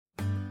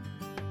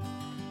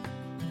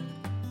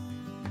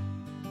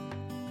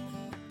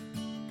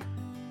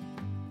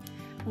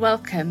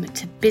Welcome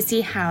to Busy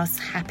House,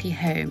 Happy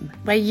Home,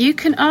 where you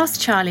can ask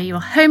Charlie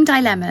your home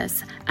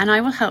dilemmas and I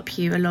will help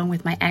you along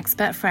with my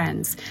expert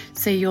friends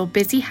so your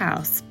busy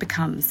house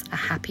becomes a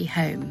happy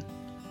home.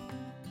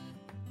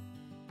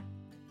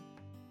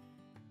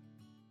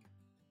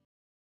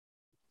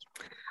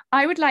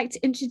 I would like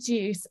to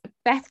introduce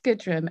Beth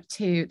Goodrham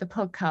to the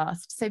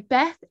podcast. So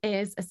Beth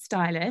is a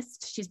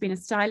stylist. She's been a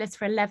stylist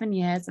for 11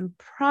 years and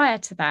prior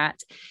to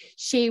that,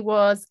 she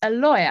was a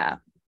lawyer.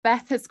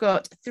 Beth has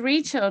got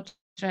 3 children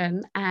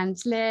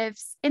and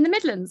lives in the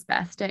Midlands,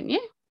 Beth, don't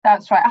you?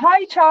 That's right.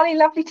 Hi, Charlie.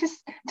 Lovely to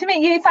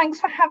meet you. Thanks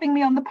for having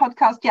me on the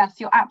podcast. Yes,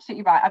 you're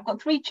absolutely right. I've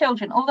got 3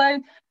 children, although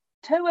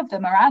 2 of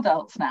them are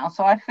adults now,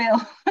 so I feel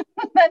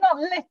they're not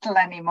little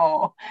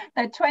anymore.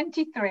 They're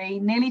 23,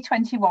 nearly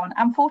 21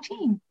 and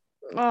 14.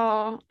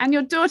 Oh, and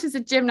your daughter's a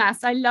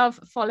gymnast. I love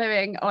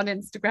following on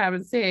Instagram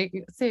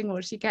and seeing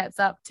what she gets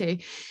up to.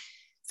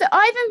 So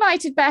I've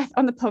invited Beth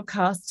on the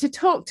podcast to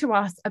talk to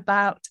us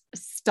about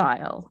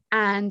style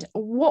and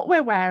what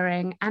we're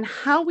wearing and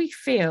how we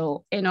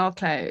feel in our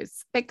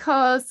clothes,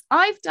 because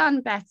I've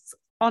done Beth's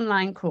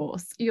online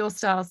course, Your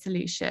Style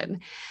Solution,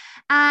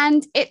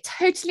 and it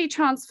totally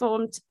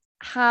transformed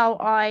how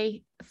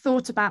I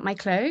thought about my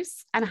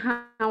clothes and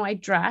how I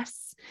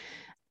dress.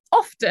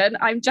 Often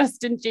I'm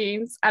just in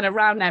jeans and a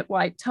round neck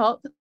white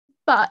top,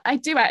 but I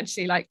do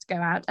actually like to go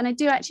out and I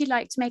do actually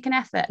like to make an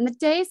effort. And the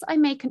days I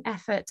make an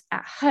effort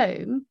at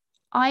home,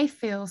 I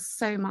feel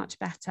so much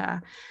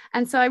better.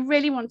 And so I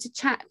really want to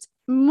chat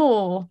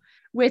more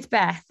with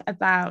Beth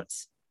about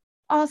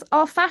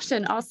our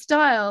fashion, our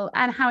style,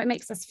 and how it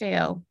makes us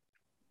feel.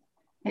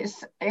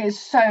 It's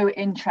so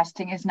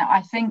interesting, isn't it?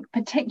 I think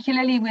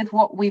particularly with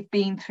what we've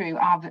been through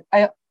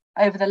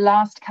over the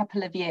last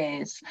couple of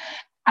years,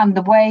 and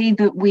the way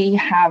that we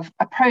have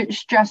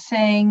approached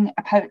dressing,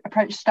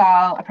 approached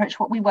style, approached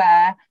what we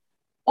wear,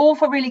 all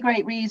for really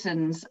great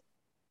reasons.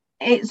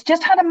 It's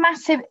just had a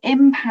massive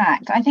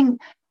impact. I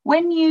think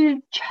when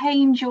you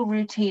change your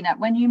routine up,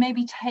 when you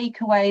maybe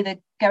take away the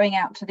going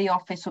out to the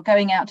office or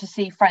going out to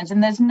see friends,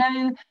 and there's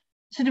no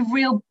sort of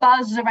real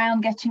buzz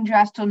around getting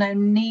dressed or no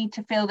need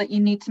to feel that you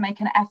need to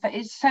make an effort,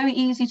 it's so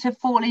easy to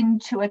fall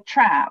into a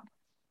trap.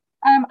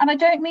 And I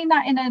don't mean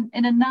that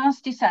in a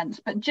nasty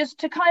sense, but just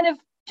to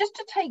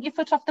take your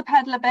foot off the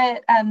pedal a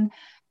bit and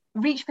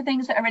reach for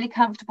things that are really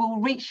comfortable,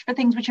 reach for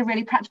things which are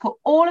really practical,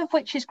 all of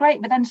which is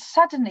great. But then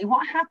suddenly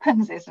what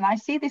happens is, and I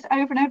see this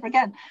over and over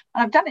again,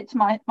 and I've done it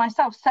to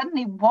myself,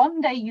 suddenly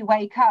one day you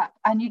wake up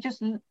and you just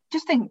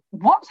think,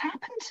 what's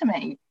happened to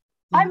me?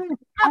 Yeah.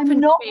 I'm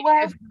not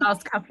where the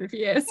last couple of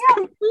years. Yeah.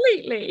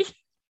 Completely.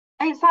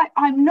 It's like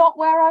I'm not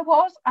where I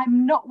was,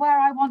 I'm not where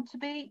I want to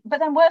be. But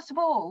then worst of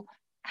all,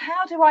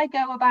 how do I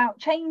go about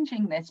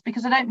changing this?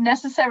 Because I don't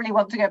necessarily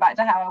want to go back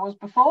to how I was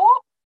before.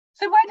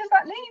 So where does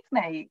that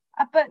leave me?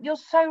 But you're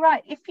so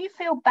right. If you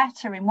feel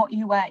better in what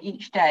you wear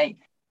each day,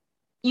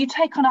 you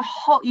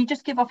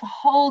just give off a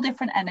whole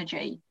different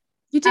energy.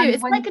 You do.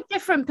 It's like a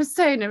different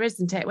persona,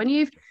 isn't it? When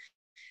you've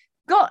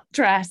got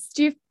dressed,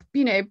 you've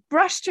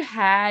brushed your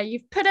hair,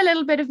 you've put a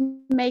little bit of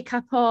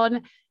makeup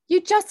on, you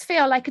just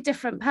feel like a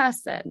different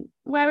person.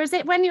 Whereas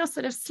when you're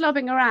sort of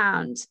slobbing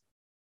around,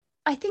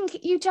 I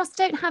think you just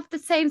don't have the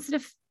same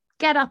sort of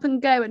get up and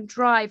go and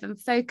drive and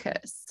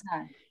focus.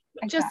 No,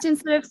 exactly. Just in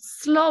sort of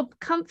slob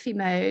comfy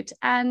mode.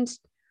 And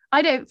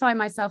I don't find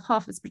myself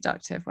half as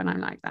productive when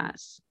I'm like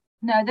that.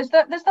 No, there's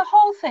the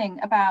whole thing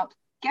about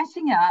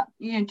getting up,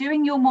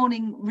 doing your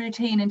morning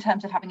routine in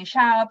terms of having a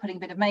shower, putting a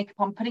bit of makeup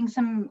on, putting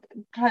some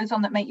clothes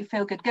on that make you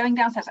feel good, going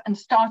downstairs and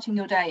starting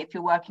your day if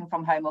you're working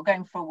from home, or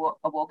going for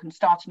a walk and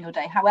starting your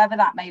day, however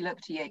that may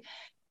look to you.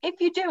 If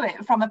you do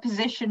it from a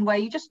position where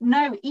you just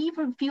know,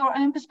 even for your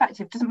own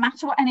perspective, doesn't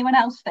matter what anyone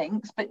else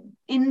thinks, but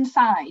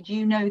inside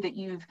you know that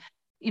you're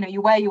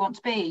where you want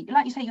to be.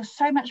 Like you say, you're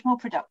so much more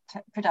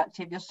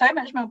productive, you're so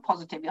much more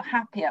positive, you're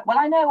happier. Well,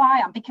 I know I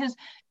am, because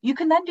you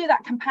can then do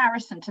that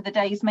comparison to the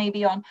days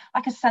maybe on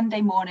like a Sunday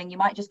morning, you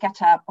might just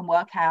get up and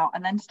work out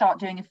and then start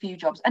doing a few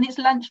jobs. And it's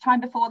lunchtime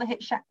before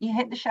you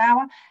hit the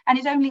shower. And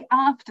it's only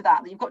after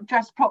that you've got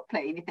dressed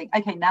properly and you think,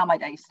 okay, now my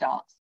day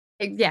starts.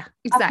 Yeah,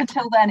 exactly. Up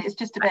until then, it's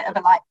just a bit of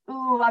a like,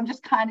 oh, I'm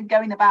just kind of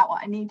going about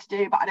what I need to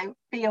do, but I don't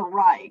feel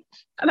right.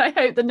 And I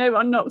hope that no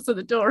one knocks on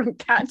the door and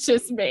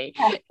catches me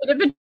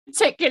in a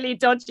particularly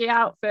dodgy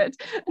outfit.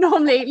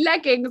 Normally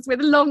leggings with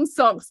long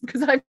socks,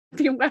 because I've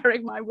been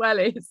wearing my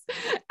wellies,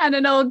 and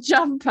an old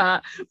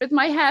jumper with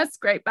my hair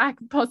scraped back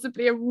and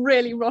possibly a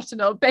really rotten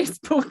old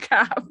baseball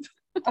cap.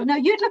 Oh no,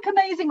 you'd look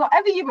amazing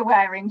whatever you were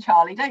wearing,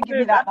 Charlie. Don't give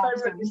me that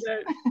nonsense.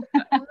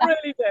 I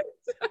really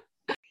don't.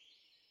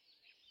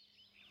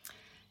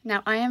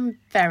 Now, I am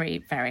very,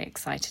 very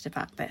excited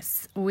about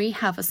this. We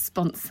have a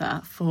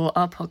sponsor for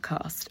our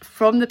podcast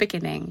from the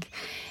beginning.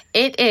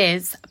 It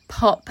is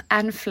Pop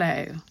and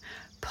Flow.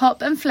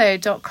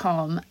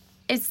 popandflow.com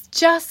is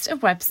just a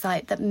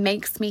website that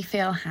makes me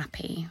feel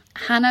happy.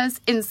 Hannah's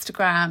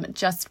Instagram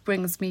just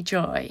brings me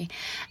joy.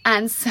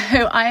 And so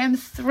I am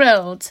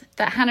thrilled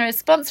that Hannah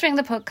is sponsoring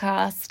the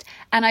podcast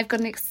And I've got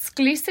an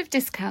exclusive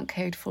discount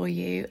code for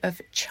you of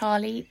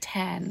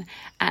Charlie10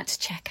 at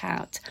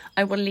checkout.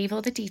 I will leave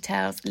all the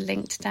details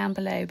linked down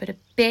below, but a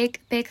big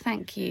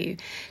thank you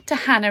to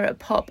Hannah at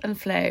Pop and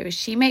Flow.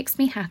 She makes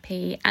me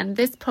happy, and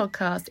this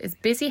podcast is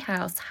Busy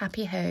House,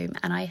 Happy Home,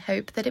 and I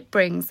hope that it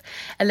brings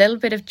a little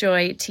bit of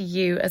joy to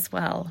you as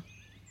well.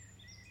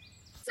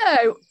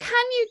 So,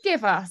 can you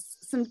give us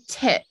some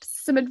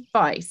tips, some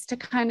advice to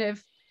kind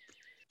of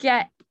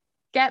get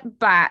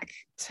back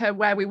to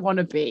where we want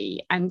to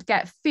be and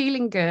get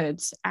feeling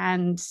good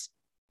and,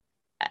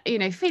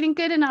 feeling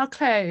good in our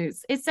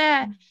clothes? Is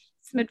there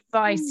some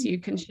advice you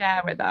can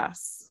share with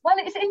us? Well,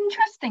 it's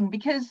interesting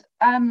because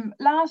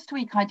last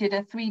week I did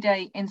a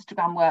 3-day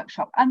Instagram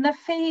workshop, and the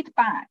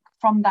feedback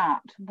from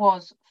that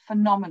was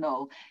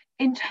phenomenal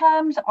in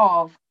terms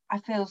of, I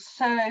feel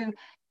so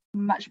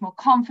much more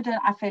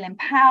confident. I feel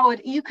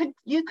empowered. You could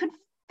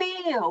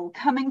feel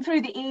coming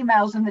through the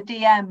emails and the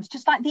DMs,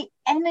 just like the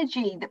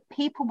energy that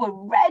people were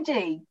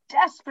ready,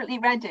 desperately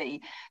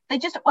ready. They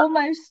just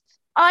almost...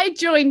 I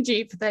joined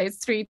you for those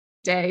 3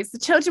 days. The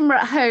children were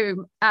at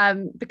home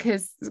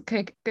because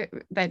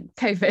then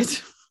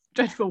COVID,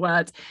 dreadful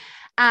word.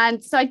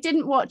 And so I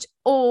didn't watch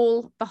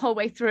the whole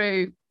way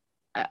through.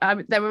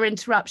 There were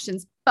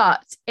interruptions,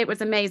 but it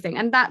was amazing.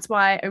 And that's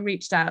why I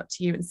reached out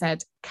to you and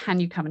said, can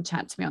you come and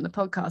chat to me on the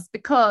podcast?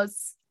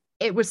 Because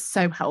it was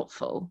so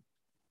helpful.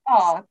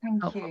 Oh,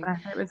 thank you.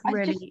 It was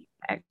really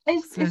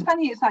it's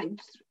funny. It's like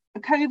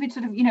COVID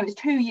sort of, it's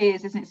 2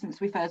 years, isn't it, since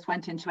we first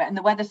went into it, and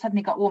the weather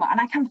suddenly got warmer, and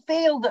I can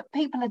feel that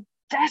people are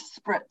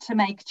desperate to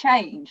make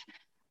change,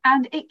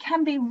 and it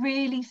can be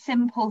really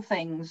simple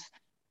things.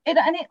 It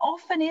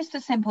often is the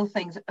simple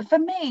things. For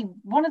me,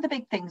 one of the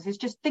big things is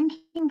just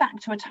thinking back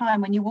to a time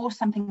when you wore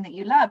something that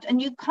you loved,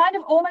 and you kind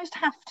of almost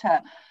have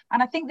to,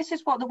 and I think this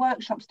is what the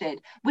workshops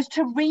did, was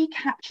to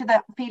recapture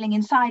that feeling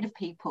inside of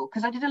people,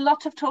 because I did a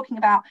lot of talking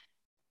about,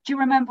 do you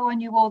remember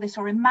when you wore this,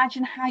 or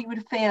imagine how you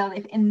would feel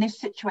if in this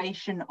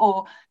situation,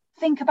 or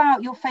think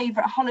about your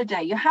favorite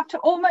holiday. You have to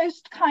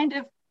almost kind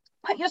of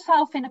put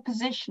yourself in a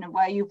position of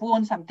where you've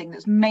worn something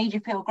that's made you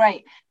feel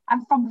great,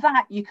 and from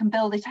that you can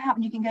build it out,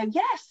 and you can go,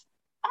 yes,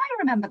 I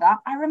remember that.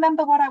 I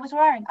remember what I was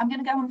wearing. I'm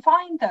going to go and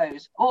find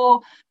those,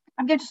 or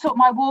I'm going to sort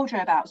my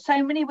wardrobe out.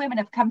 So many women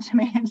have come to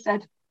me and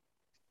said,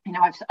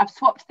 I've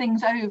swapped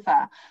things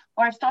over,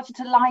 or I've started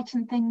to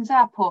lighten things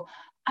up, or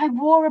I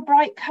wore a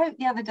bright coat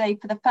the other day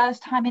for the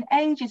first time in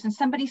ages, and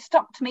somebody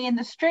stopped me in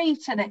the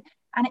street, and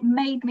it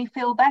made me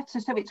feel better.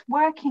 So it's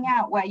working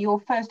out where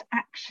your first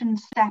action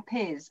step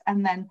is,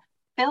 and then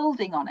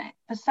building on it.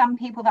 For some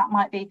people, that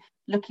might be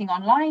looking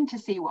online to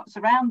see what's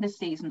around this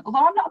season.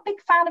 Although I'm not a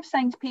big fan of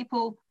saying to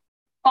people,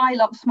 buy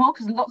lots more,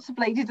 because lots of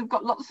ladies have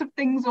got lots of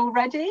things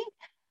already.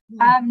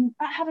 I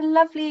had a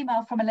lovely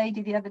email from a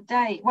lady the other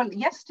day,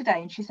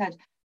 yesterday, and she said,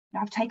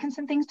 I've taken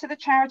some things to the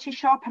charity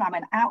shop, and I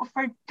went out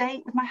for a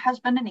date with my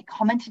husband, and he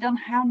commented on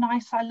how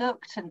nice I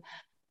looked, and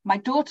my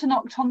daughter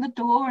knocked on the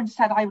door and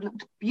said I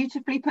looked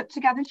beautifully put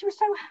together, and she was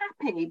so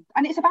happy.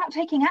 And it's about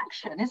taking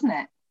action, isn't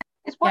it?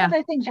 It's one of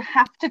those things, you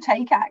have to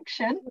take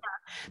action.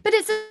 But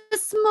it's a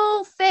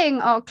small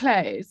thing, our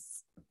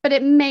clothes, but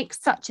it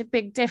makes such a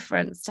big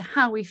difference to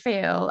how we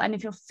feel. And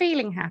if you're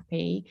feeling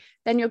happy,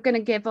 then you're going to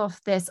give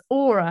off this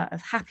aura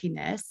of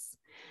happiness.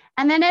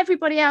 And then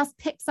everybody else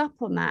picks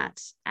up on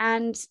that.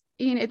 And,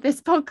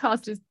 this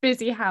podcast is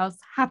Busy House,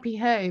 Happy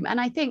Home. And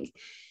I think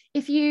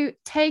if you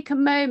take a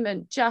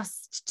moment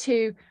just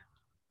to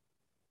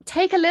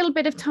take a little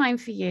bit of time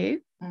for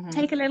you,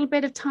 take a little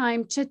bit of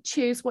time to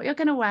choose what you're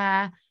going to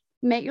wear,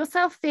 make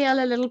yourself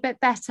feel a little bit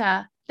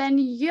better, then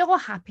you're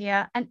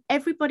happier, and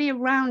everybody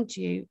around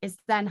you is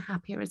then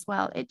happier as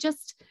well. It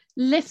just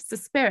lifts the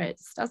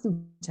spirits,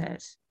 doesn't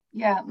it?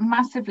 Yeah,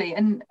 massively.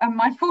 And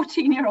my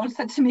 14-year-old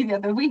said to me the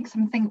other week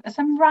some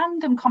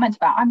random comment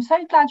about, I'm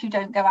so glad you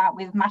don't go out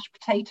with mashed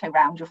potato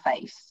around your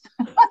face.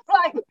 I'm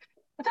like,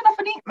 I don't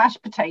often eat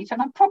mashed potato,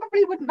 and I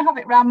probably wouldn't have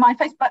it around my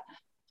face, but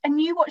I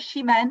knew what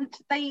she meant.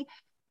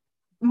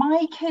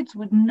 My kids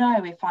would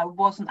know if I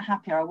wasn't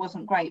happy or I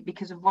wasn't great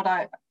because of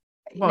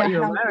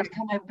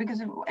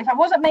because if I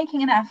wasn't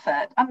making an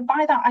effort, and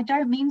by that I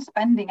don't mean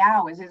spending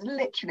hours,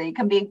 it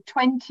can be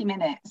 20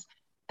 minutes,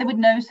 they would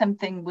know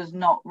something was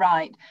not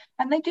right,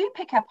 and they do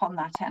pick up on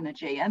that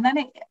energy, and then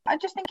I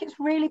just think it's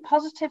really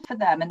positive for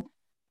them. And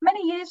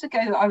many years ago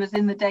I was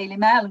in the Daily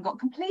Mail and got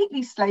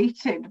completely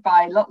slated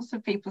by lots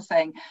of people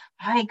saying,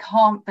 I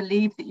can't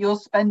believe that you're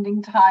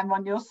spending time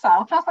on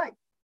yourself. And I was like,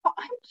 but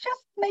I'm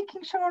just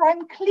making sure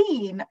I'm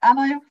clean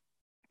and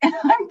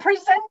I'm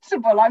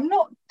presentable. I'm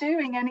not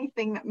doing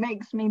anything that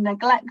makes me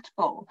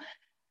neglectful.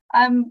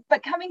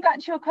 But coming back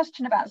to your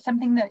question about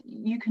something that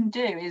you can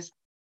do is,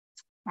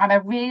 I'm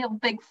a real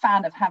big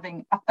fan of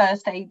having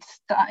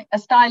a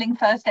styling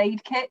first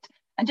aid kit,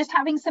 and just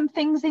having some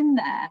things in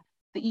there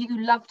that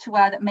you love to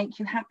wear that make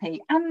you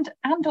happy, and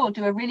or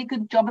do a really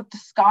good job of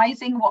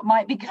disguising what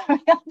might be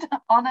going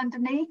on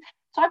underneath.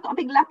 So I've got a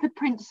big leopard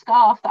print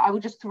scarf that I will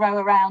just throw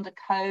around a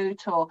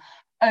coat, or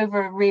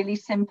over a really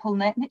simple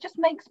knit, and it just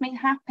makes me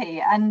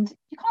happy. And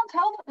you can't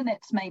tell that the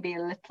knit's maybe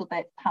a little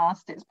bit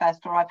past its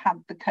best, or I've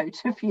had the coat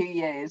a few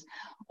years,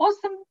 or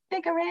some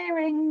bigger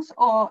earrings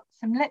or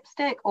some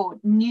lipstick or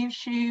new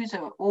shoes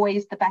are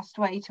always the best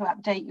way to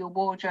update your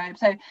wardrobe.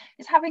 So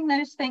it's having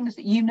those things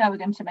that you know are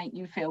going to make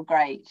you feel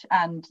great,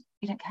 and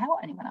you don't care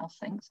what anyone else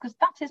thinks, because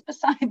that is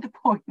beside the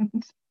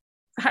point.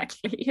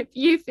 Exactly. If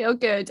you feel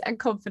good and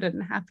confident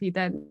and happy,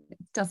 then it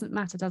doesn't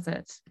matter, does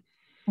it?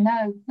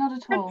 No, not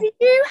at all. Do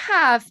you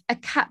have a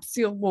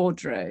capsule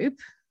wardrobe,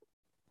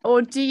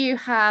 or do you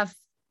have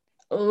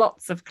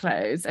lots of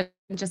clothes and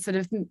just sort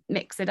of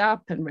mix it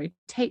up and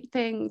rotate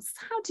things?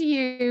 How do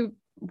you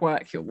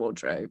work your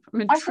wardrobe?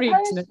 I'm intrigued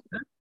to know.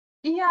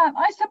 Yeah,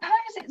 I suppose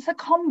it's a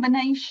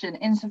combination,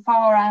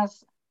 insofar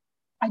as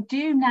I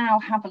do now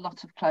have a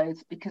lot of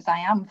clothes because I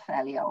am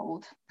fairly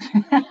old.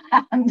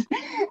 And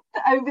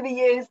over the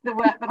years, the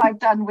work that I've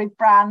done with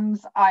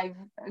brands, I've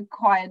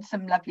acquired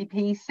some lovely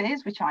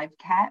pieces, which I've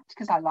kept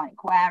because I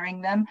like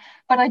wearing them.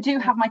 But I do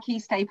have my key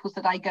staples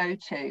that I go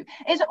to.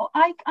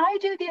 I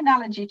do the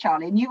analogy,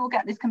 Charlie, and you will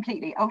get this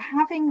completely, of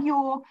having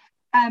your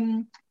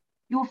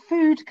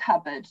food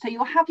cupboard. So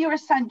you'll have your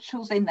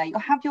essentials in there, you'll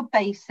have your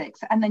basics,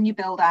 and then you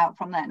build out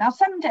from there. Now,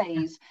 some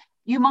days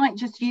you might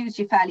just use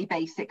your fairly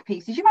basic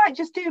pieces. You might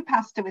just do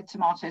pasta with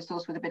tomato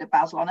sauce with a bit of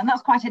basil on, and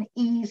that's quite an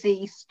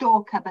easy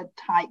store cupboard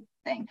type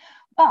thing.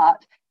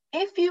 But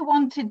if you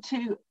wanted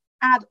to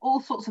add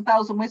all sorts of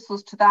bells and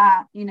whistles to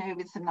that, you know,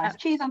 with some nice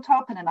cheese on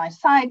top and a nice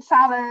side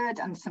salad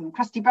and some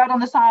crusty bread on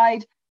the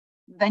side,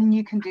 then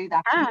you can do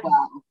that as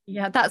well.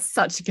 Yeah, that's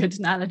such a good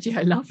analogy.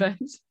 I love it.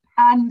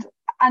 And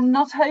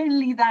not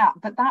only that,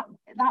 but that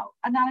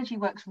analogy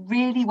works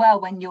really well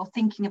when you're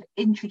thinking of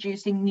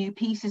introducing new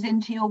pieces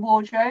into your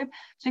wardrobe.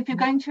 So if you're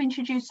going to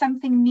introduce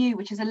something new,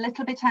 which is a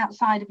little bit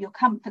outside of your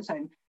comfort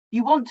zone,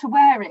 you want to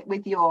wear it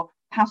with your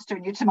pasta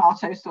and your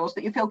tomato sauce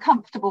that you feel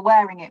comfortable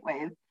wearing it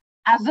with,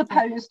 as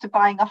opposed to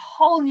buying a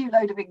whole new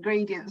load of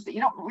ingredients that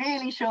you're not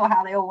really sure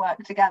how they all work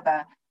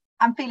together,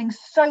 and feeling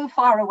so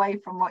far away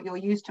from what you're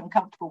used to and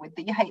comfortable with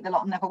that you hate the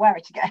lot and never wear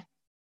it again.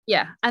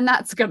 Yeah, and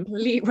that's a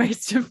complete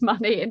waste of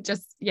money, and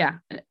just, yeah.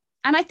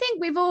 And I think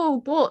we've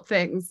all bought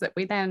things that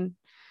we then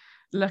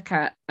look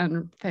at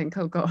and think,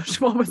 oh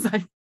gosh, what was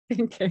I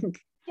thinking?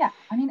 Yeah,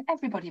 I mean,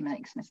 everybody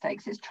makes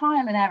mistakes. It's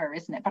trial and error,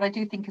 isn't it? But I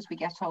do think as we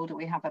get older,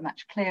 we have a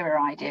much clearer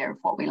idea of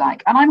what we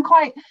like. And I'm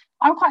quite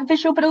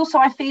visual, but also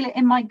I feel it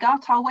in my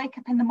gut. I'll wake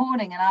up in the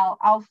morning and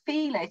I'll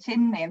feel it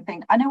in me and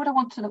think, I know what I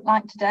want to look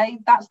like today.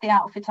 That's the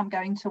outfit I'm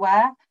going to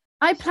wear.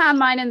 I plan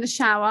mine in the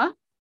shower.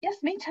 Yes,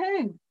 me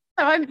too.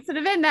 So I'm sort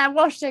of in there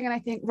washing and I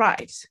think,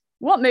 right,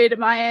 what mood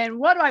am I in?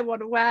 What do I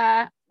want to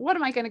wear? What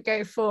am I going to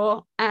go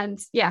for? And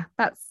yeah,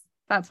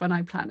 that's when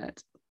I plan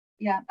it.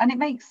 Yeah, and it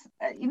makes,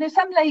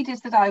 some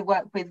ladies that I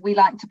work with, we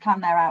like to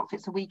plan their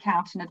outfits a week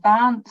out in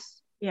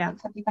advance. Yeah.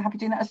 Some people are happy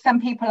doing that. Some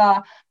people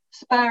are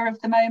spur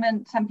of the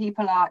moment. Some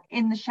people are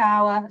in the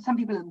shower. Some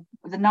people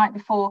are the night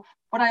before.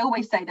 What I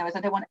always say, though, is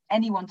I don't want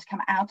anyone to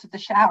come out of the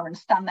shower and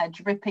stand there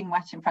dripping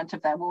wet in front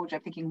of their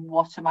wardrobe thinking,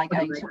 what am I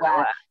going to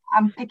wear?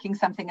 I'm picking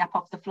something up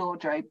off the floor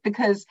wardrobe,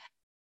 because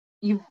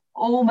you've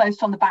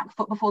almost on the back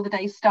foot before the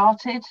day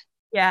started.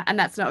 Yeah, and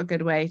that's not a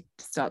good way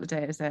to start the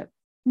day, is it?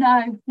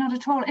 No, not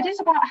at all. It is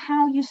about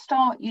how you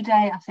start your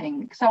day, I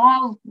think. So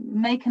I'll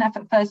make an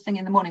effort first thing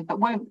in the morning, but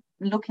won't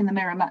look in the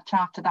mirror much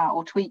after that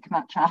or tweak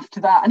much after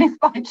that. And if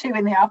by 2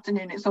 in the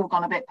afternoon it's all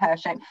gone a bit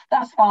pear-shaped,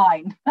 that's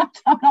fine.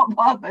 I'm not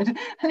bothered.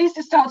 At least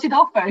it started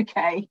off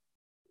okay.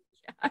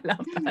 Yeah, I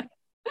love that.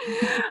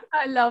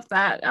 I love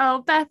that.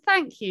 Oh, Beth,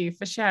 thank you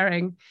for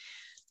sharing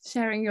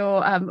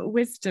your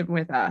wisdom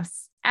with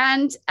us.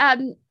 And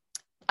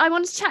I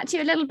want to chat to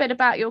you a little bit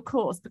about your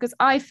course, because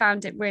I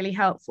found it really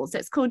helpful. So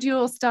it's called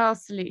Your Style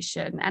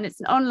Solution, and it's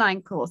an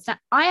online course. Now,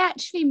 I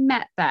actually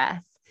met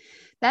Beth.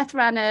 Beth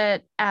ran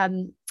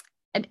an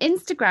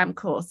Instagram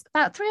course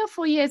about 3 or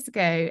 4 years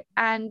ago,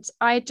 and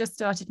I had just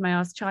started my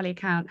Ask Charlie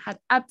account, had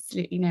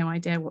absolutely no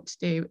idea what to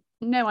do,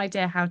 no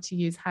idea how to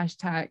use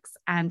hashtags.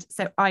 And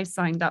so I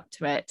signed up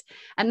to it,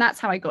 and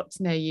that's how I got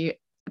to know you.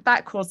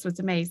 That course was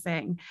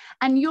amazing,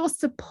 and your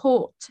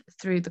support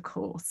through the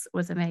course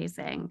was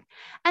amazing.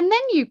 And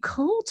then you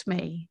called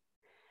me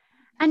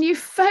and you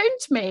phoned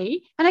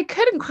me, and I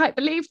couldn't quite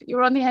believe that you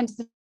were on the end of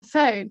the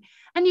phone,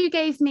 and you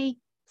gave me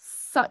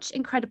such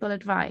incredible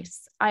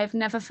advice. I've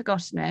never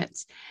forgotten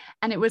it,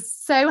 and it was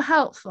so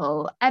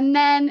helpful. And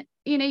then,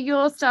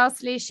 Your Style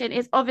Solution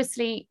is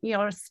obviously,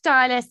 you're a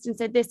stylist, and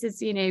so this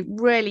is,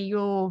 really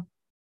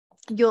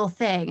your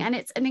thing, and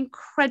it's an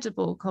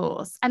incredible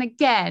course. And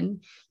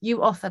again,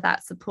 you offer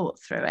that support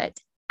through it,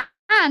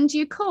 and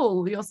you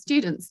call your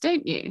students,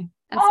 don't you,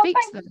 and speak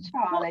to them,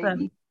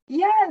 Charlie.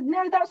 Yeah,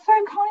 no, that's so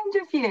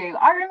kind of you.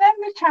 I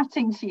remember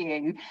chatting to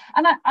you,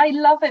 and I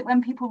love it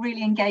when people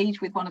really engage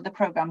with one of the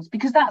programs,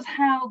 because that's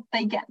how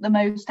they get the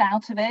most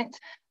out of it.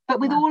 But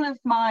with all of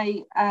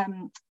my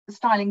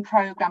styling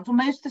programs, or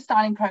most of the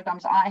styling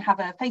programs, I have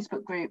a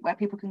Facebook group where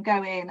people can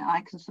go in,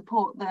 I can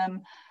support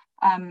them.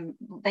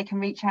 They can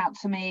reach out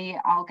to me,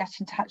 I'll get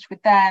in touch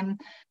with them.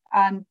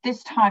 And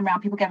this time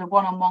round, people get a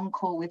one-on-one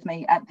call with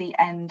me at the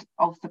end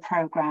of the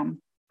programme,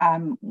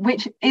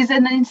 which is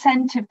an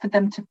incentive for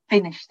them to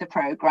finish the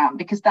programme,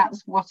 because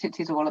that's what it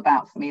is all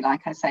about for me.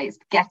 Like I say, it's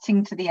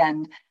getting to the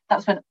end.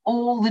 That's when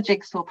all the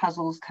jigsaw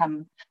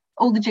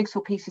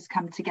pieces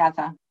come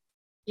together.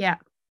 Yeah,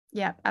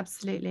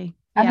 absolutely.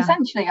 And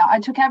essentially, I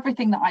took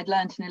everything that I'd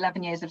learned in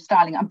 11 years of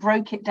styling and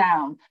broke it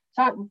down.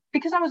 So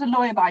because I was a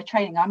lawyer by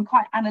training, I'm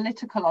quite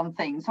analytical on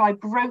things. So I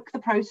broke the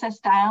process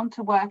down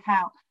to work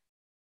out,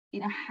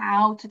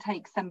 how to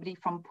take somebody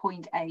from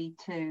point A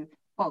to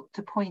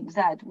point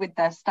Z with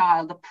their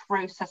style, the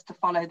process to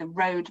follow, the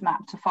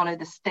roadmap to follow,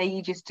 the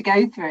stages to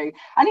go through.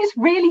 And it's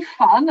really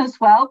fun as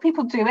well.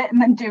 People do it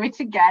and then do it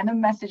again and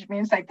message me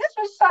and say, this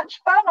was such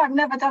fun. I've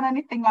never done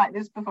anything like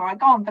this before. I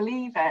can't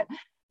believe it.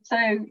 So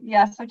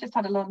yes, I've just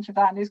had a launch of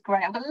that and it's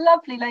great. I've got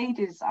lovely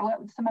ladies. I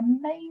work with some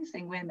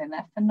amazing women.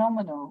 They're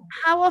phenomenal.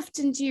 How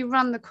often do you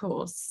run the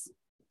course?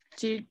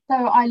 So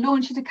I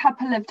launch it a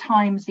couple of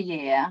times a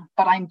year,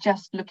 but I'm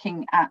just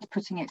looking at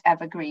putting it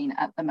evergreen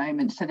at the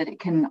moment so that it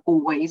can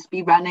always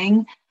be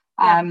running,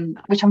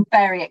 which I'm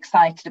very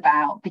excited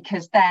about,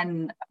 because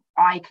then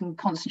I can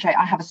concentrate.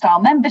 I have a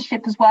style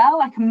membership as well,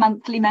 like a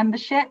monthly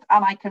membership,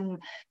 and I can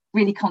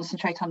really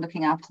concentrate on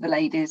looking after the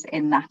ladies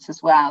in that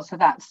as well. So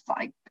that's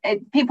like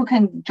people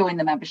can join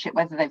the membership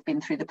whether they've been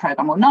through the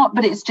program or not,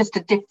 but it's just a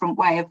different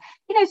way of,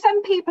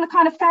 some people are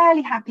kind of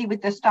fairly happy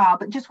with their style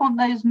but just want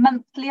those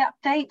monthly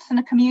updates and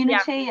a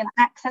community and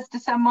access to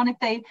someone if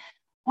they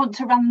want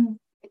to run.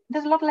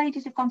 There's a lot of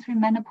ladies who've gone through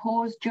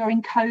menopause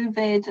during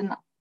COVID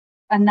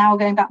and now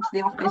going back to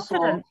the office.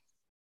 Confidence.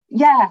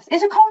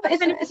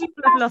 It's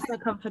people have lost their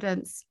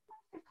confidence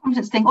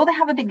thing, or they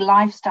have a big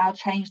lifestyle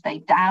change,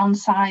 they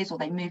downsize, or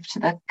they move to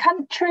the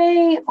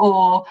country,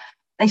 or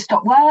they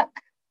stop work,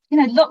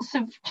 lots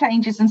of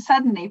changes. And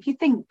suddenly, if you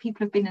think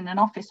people have been in an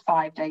office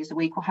 5 days a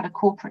week or had a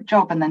corporate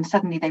job and then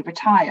suddenly they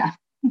retire,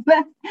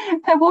 their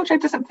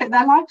wardrobe doesn't fit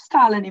their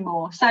lifestyle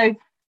anymore. So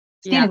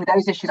dealing with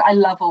those issues, I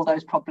love all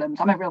those problems.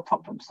 I'm a real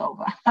problem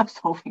solver. I'm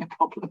solving a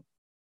problem.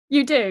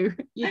 You do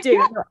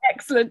You're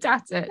excellent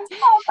at it.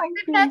 Thank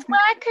you. Beth,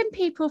 where can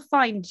people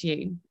find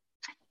you?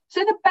 So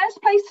the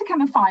best place to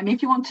come and find me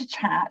if you want to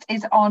chat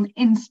is on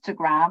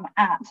Instagram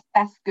at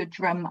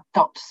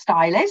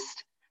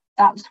bethgoodrham.stylist.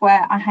 That's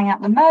where I hang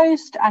out the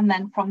most. And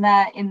then from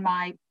there, in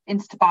my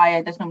Insta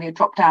bio, there's normally a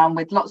drop down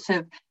with lots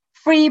of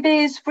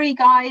freebies, free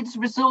guides,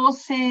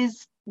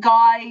 resources,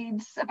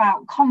 guides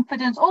about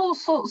confidence, all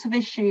sorts of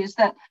issues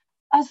that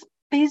us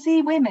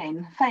busy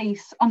women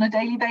face on a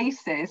daily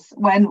basis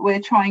when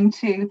we're trying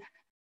to,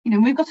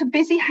 we've got a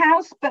busy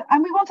house,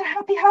 and we want a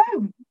happy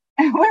home.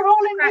 We're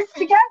all in this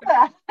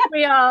together.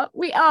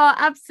 We are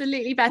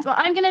absolutely, Beth. Well,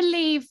 I'm going to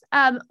leave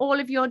all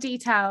of your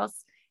details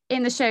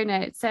in the show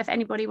notes. So if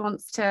anybody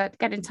wants to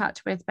get in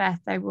touch with Beth,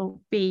 they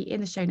will be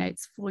in the show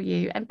notes for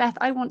you. And Beth,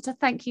 I want to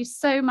thank you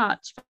so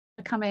much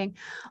for coming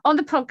on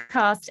the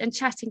podcast and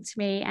chatting to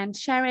me and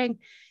sharing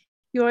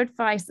your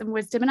advice and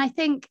wisdom. And I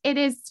think it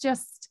is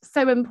just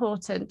so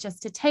important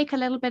just to take a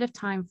little bit of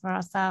time for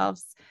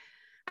ourselves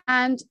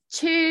and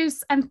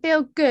choose and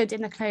feel good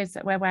in the clothes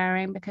that we're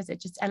wearing, because it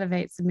just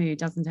elevates the mood,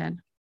 doesn't it?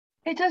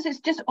 It does. It's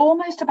just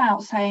almost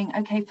about saying,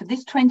 okay, for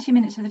this 20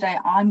 minutes of the day,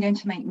 I'm going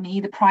to make me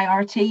the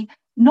priority,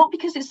 not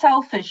because it's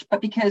selfish,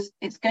 but because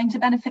it's going to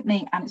benefit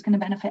me and it's going to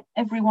benefit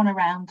everyone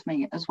around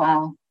me as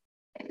well.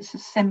 It's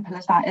as simple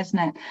as that, isn't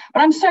it?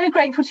 But I'm so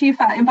grateful to you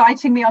for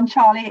inviting me on,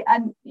 Charlie.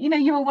 And,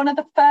 you were one of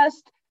the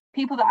first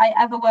people that I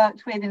ever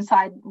worked with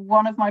inside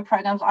one of my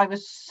programs. I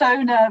was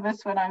so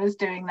nervous when I was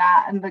doing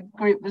that, and the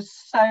group was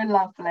so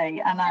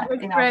lovely. And it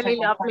was really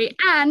lovely.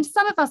 And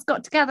some of us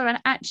got together and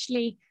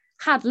actually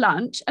had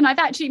lunch, and I've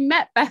actually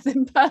met Beth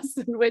in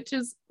person, which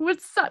was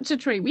such a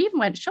treat. We even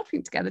went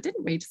shopping together,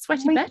 didn't we, to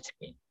Sweaty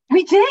Betty?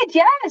 We did,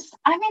 yes.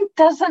 I mean,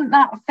 doesn't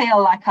that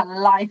feel like a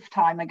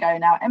lifetime ago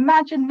now?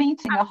 Imagine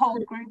meeting a whole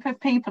group of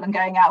people and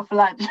going out for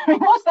lunch. I mean,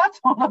 what's that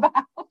all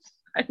about?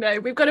 I know,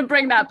 we've got to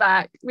bring that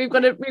back. We've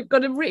got to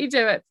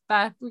redo it,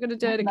 Beth. We've got to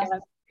do it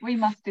again. We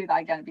must do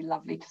that again. It'd be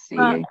lovely to see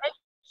you.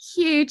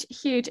 Huge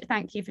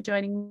thank you for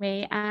joining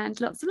me, and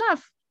lots of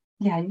love.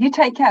 Yeah, you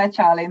take care,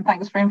 Charlie, and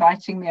thanks for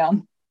inviting me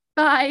on.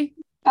 Bye.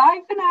 Bye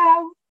for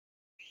now.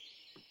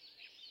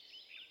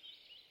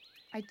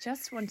 I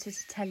just wanted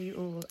to tell you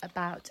all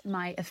about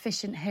my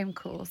Efficient Home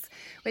course,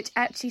 which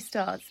actually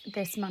starts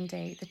this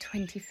Monday, the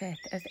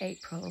 25th of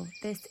April.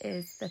 This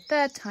is the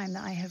third time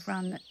that I have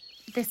run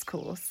this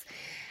course,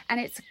 and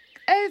it's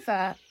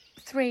over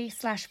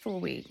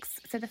 3/4 weeks.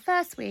 So the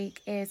first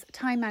week is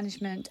time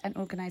management and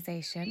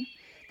organisation.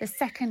 The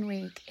second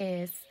week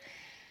is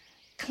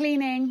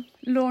cleaning,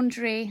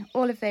 laundry,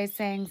 all of those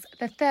things.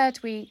 The third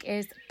week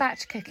is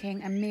batch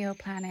cooking and meal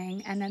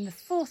planning. And then the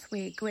fourth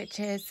week, which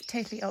is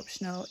totally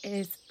optional,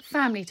 is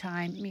family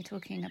time, me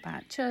talking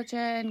about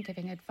children,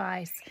 giving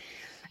advice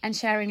and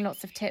sharing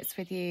lots of tips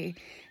with you.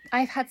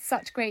 I've had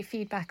such great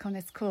feedback on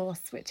this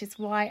course, which is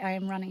why I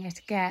am running it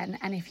again.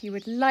 And if you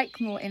would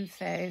like more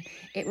info,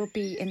 it will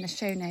be in the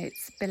show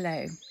notes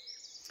below.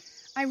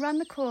 I run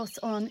the course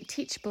on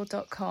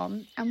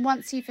teachable.com, and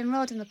once you've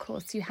enrolled in the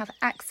course, you have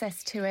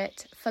access to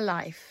it for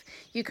life.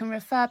 You can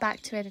refer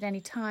back to it at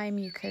any time,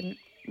 you can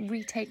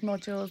retake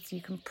modules,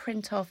 you can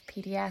print off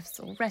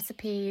PDFs or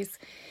recipes.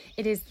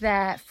 It is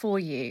there for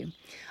you.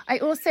 I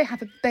also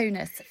have a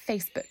bonus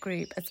Facebook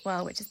group as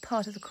well, which is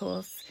part of the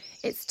course.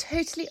 It's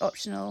totally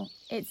optional.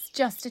 It's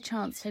just a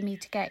chance for me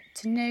to get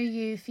to know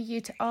you, for you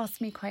to ask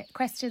me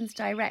questions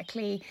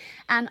directly.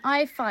 And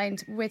I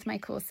find with my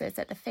courses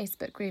that the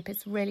Facebook group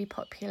is really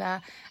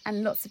popular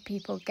and lots of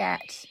people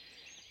get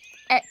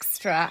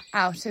extra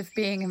out of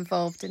being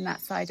involved in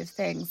that side of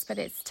things. But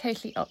it's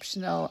totally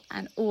optional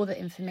and all the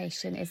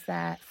information is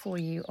there for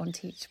you on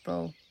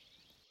Teachable.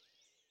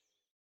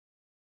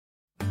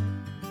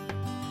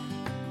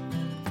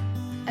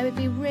 I would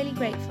be really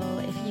grateful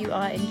if you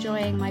are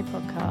enjoying my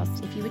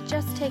podcast, if you would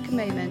just take a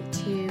moment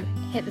to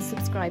hit the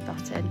subscribe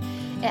button.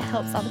 It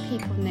helps other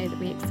people know that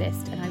we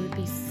exist, and I would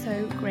be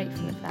so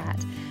grateful of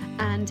that.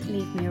 And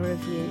leave me a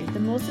review.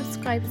 The more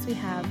subscribers we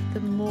have,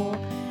 the more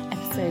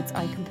episodes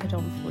I can put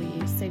on for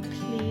you. So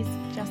please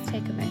just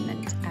take a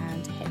moment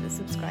and hit the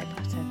subscribe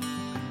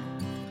button.